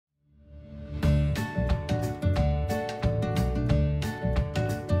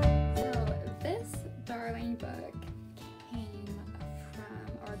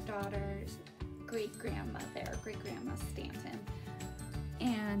great-grandmother, great-grandma Stanton.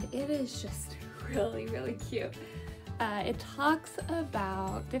 And it is just really, really cute. It talks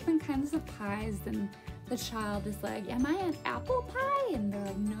about different kinds of pies, and the child is like, am I an apple pie? And they're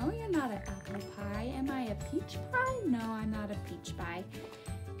like, no, you're not an apple pie. Am I a peach pie? No, I'm not a peach pie.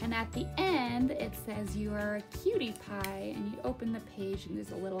 And at the end, it says you are a cutie pie, and you open the page and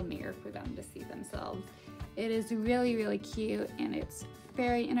there's a little mirror for them to see themselves. It is really, really cute, and it's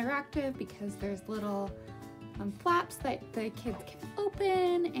very interactive because there's little flaps that the kids can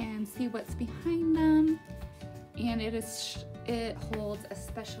open and see what's behind them. And it holds a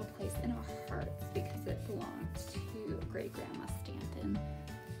special place in our hearts because it belongs to great grandma Stanton.